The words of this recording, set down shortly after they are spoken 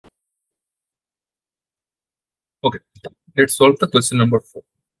Okay, let's solve the question number 4.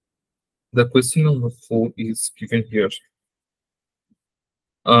 The question number 4 is given here.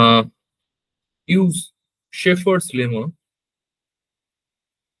 Use Schaeffer's lemma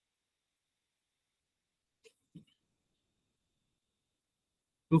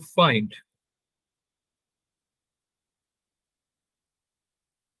to find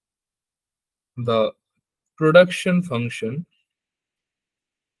the production function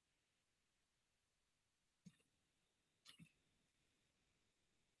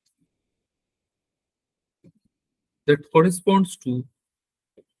that corresponds to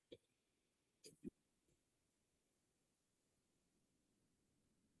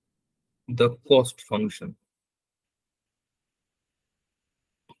the cost function,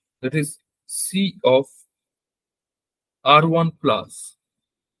 that is C of R1 plus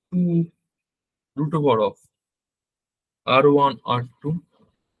 2 root over of R1 R2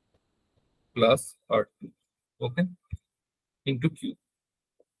 plus R2, okay, into Q,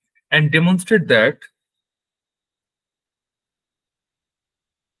 and demonstrate that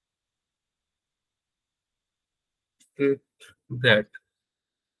it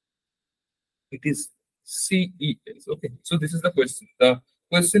is CES. Okay, so this is the question. The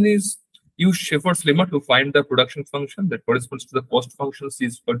question is use Schaeffer's lemma to find the production function that corresponds to the cost function C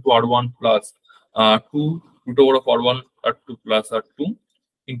is equal to R1 plus 2 root over of R1 R2 plus R2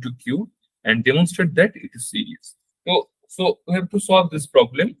 into Q, and demonstrate that it is CES. So we have to solve this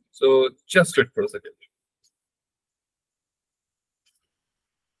problem. So just wait for a second.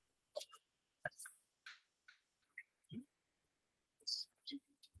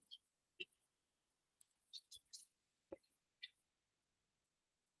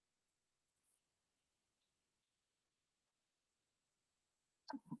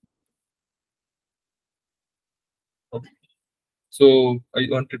 Okay. So I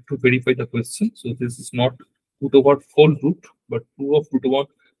wanted to verify the question. So this is not root over whole root, but 2 of root over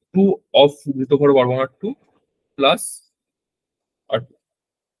R1 R2 plus R2.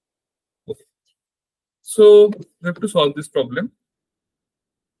 Okay. So we have to solve this problem.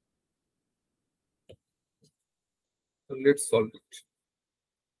 So let's solve it.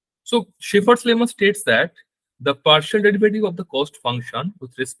 So Schaeffer's lemma states that the partial derivative of the cost function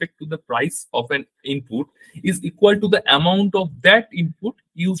with respect to the price of an input is equal to the amount of that input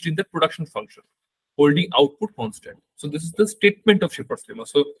used in the production function, holding output constant. So this is the statement of Schaeffer's lemma.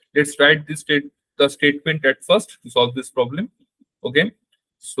 So let's write the statement at first to solve this problem. Okay.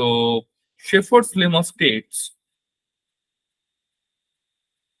 So Schaeffer's lemma states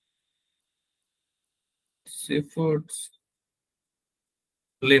Schaeffer's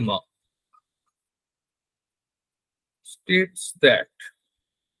lemma states that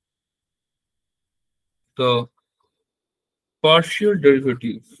the partial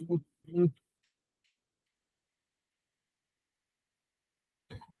derivative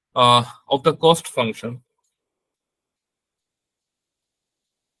of the cost function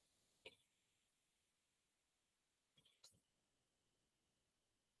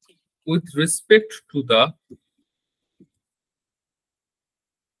with respect to the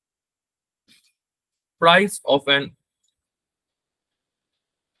price of an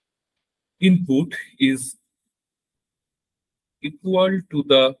input is equal to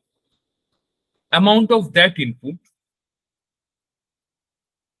the amount of that input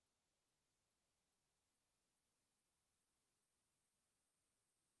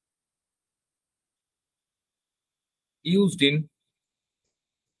used in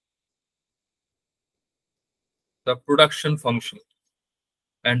the production function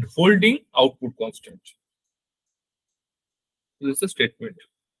and holding output constant. This is the statement.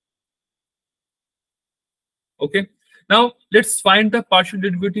 Okay. Now let's find the partial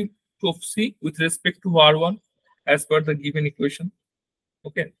derivative of C with respect to R1 as per the given equation.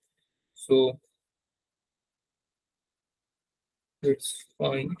 Okay. So let's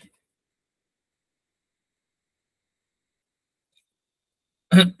find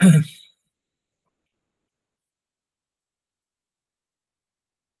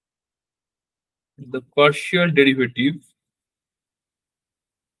the partial derivative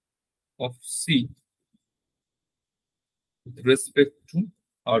of C with respect to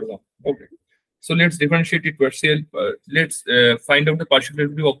R1. Okay. So let's differentiate it partial. Let's find out the partial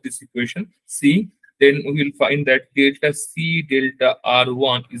derivative of this equation C. Then we will find that delta C delta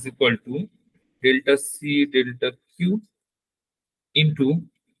R1 is equal to delta C delta Q into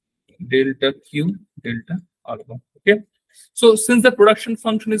delta Q delta R1. Okay. So since the production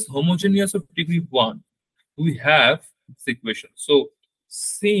function is homogeneous of degree 1, we have this equation. So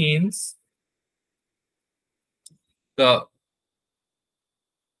since the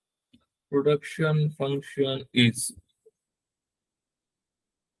production function is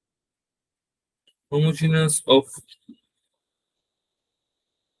homogeneous of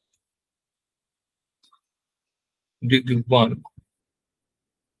degree 1,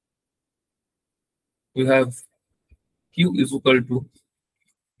 we have Q is equal to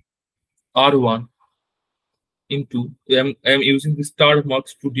R1 into, I'm using the star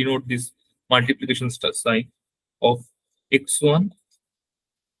marks to denote this multiplication sign of x1,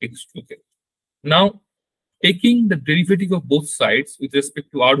 x2. Okay. Now, taking the derivative of both sides with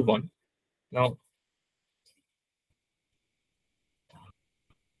respect to R1, now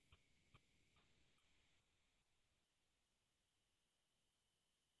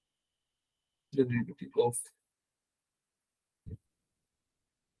the derivative of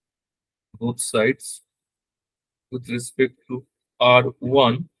both sides with respect to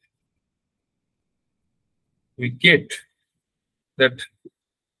R1, we get that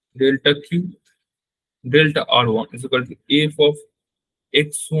delta Q delta R1 is equal to f of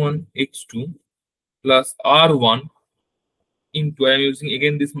x1, x2 plus R1 into, I am using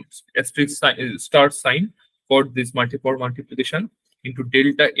again this asterisk sign, star sign for this multiplication into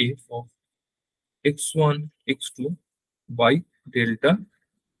delta f of x1, x2 by delta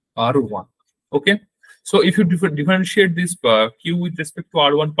R1. Okay. So if you differentiate this Q with respect to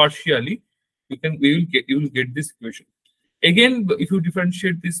R1 partially, you will get this equation. Again, if you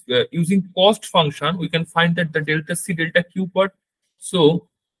differentiate this using cost function, we can find that the delta C delta Q part. So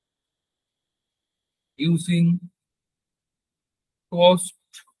using cost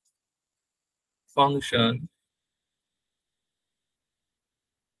function,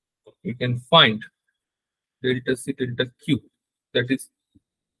 we can find delta C delta Q. That is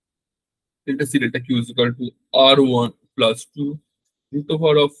delta C delta Q is equal to R1 plus 2 root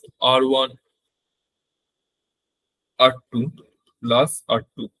over of R1 R2 plus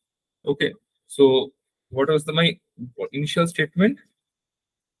R2. Okay. So what was my initial statement?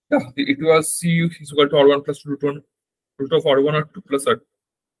 Yeah, it was C is equal to R1 plus root of R1 R2 plus R2.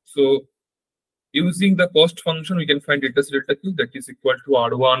 So using the cost function, we can find delta C delta Q, that is equal to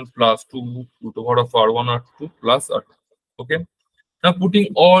R1 plus 2 root over of R1 R2 plus R2. Okay. Now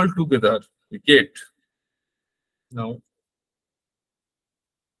putting all together, we get now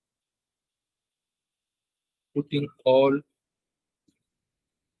putting all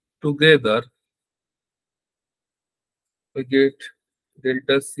together, we get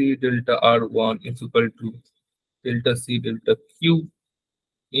delta C delta R1 is equal to delta C delta Q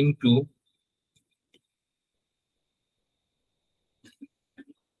into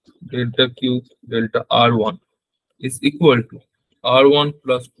delta Q delta R1 is equal to R1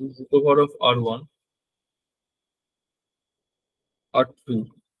 plus 2 root over of R1 R2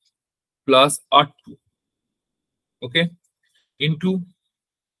 plus R2. Okay. Into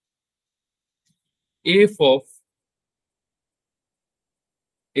f of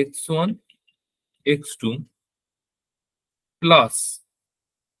x1, x2 plus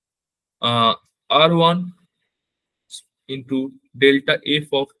R1 into delta f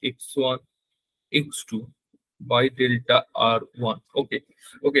of x1, x2 by delta R1. Okay.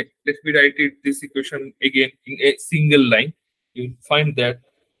 Okay. Let me write this equation again in a single line. You will find that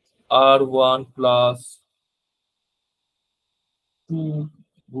R1 plus 2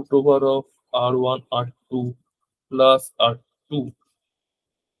 root over of R1, R2 plus R2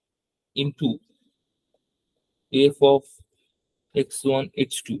 into f of x1,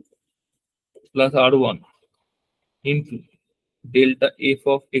 x2 plus R1 into delta f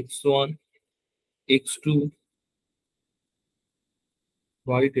of x1, x2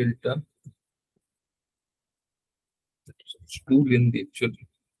 by delta, it's too lengthy actually,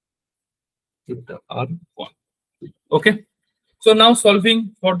 delta R1. Okay. So now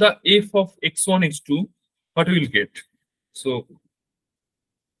solving for the f of x1, x2, what we will get? So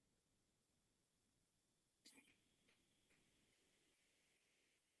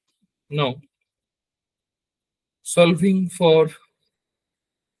now solving for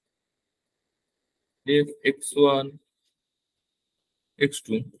f x1,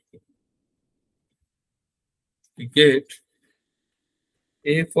 x2, we get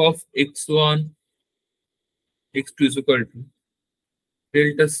f of x1, x2 is equal to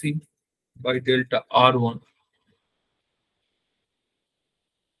delta C by delta R1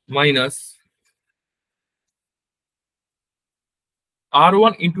 minus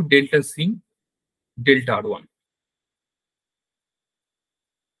R1 into delta C delta R1.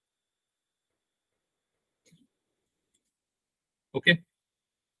 Okay.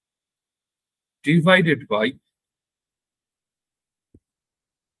 Divided by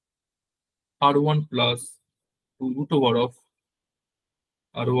R1 plus 2 root over of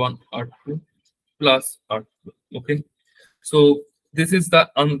R1 R2 plus R2. Okay, so this is the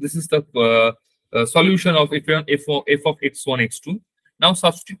solution of f of x1 x2. Now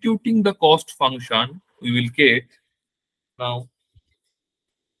substituting the cost function, we will get now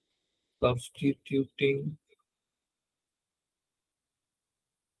substituting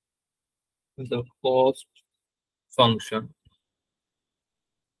the cost function,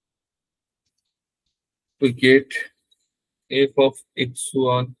 we get f of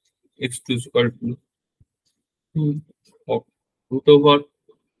x1 x2 is equal to 2 of root over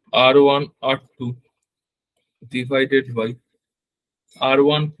R1 R2 divided by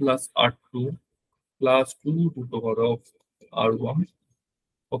R1 plus R2 plus 2 root over of R1.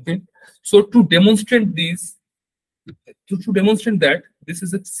 Okay, so to demonstrate this, to demonstrate that this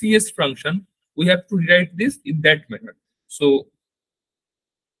is a CS function, we have to rewrite this in that manner. So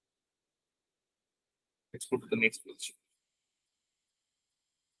let's go to the next page.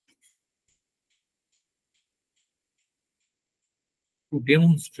 To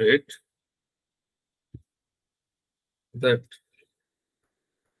demonstrate that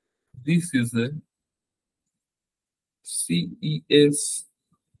this is a CES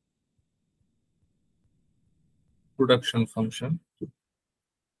production function,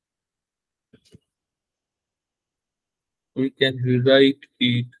 we can rewrite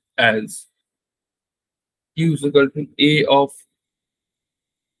it as Q is equal to A of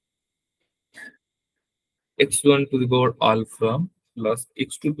x1 to the power alpha plus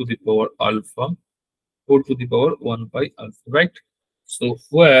x2 to the power alpha whole to the power 1 by alpha, right? So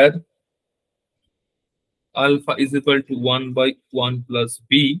where alpha is equal to 1 by 1 plus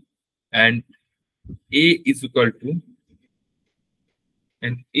b and a is equal to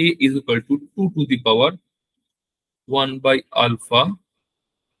a is equal to 2 to the power 1 by alpha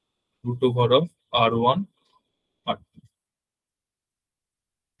root over of r1 r2.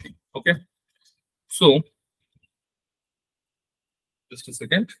 Okay, so just a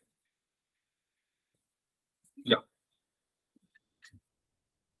second. Yeah,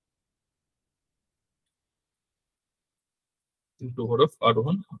 root over of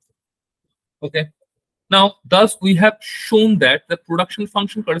r1. Okay, now thus we have shown that the production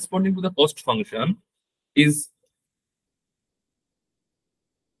function corresponding to the cost function is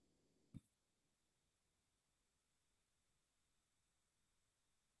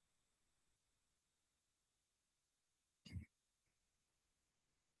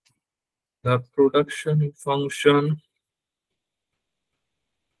the production function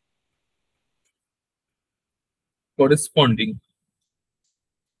corresponding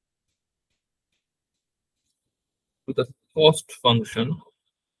to the cost function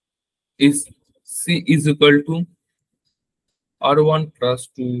is C is equal to R1 plus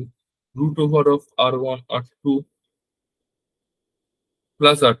 2 root over of R1 R2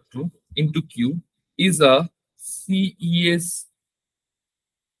 plus R2 into Q is a CES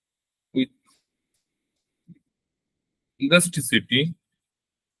with elasticity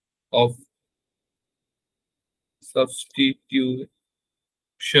of substitution,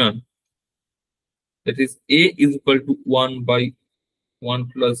 that is A is equal to 1 by 1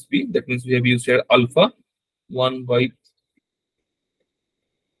 plus B, that means we have used here alpha 1 by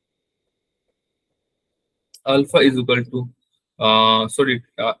alpha is equal to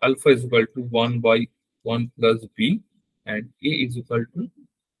alpha is equal to 1 by 1 plus B and A is equal to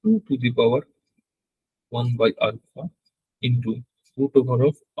 2 to the power 1 by alpha into root over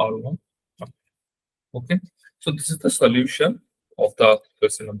of R1. Okay, so this is the solution of the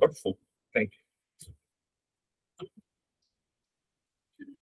question number 4.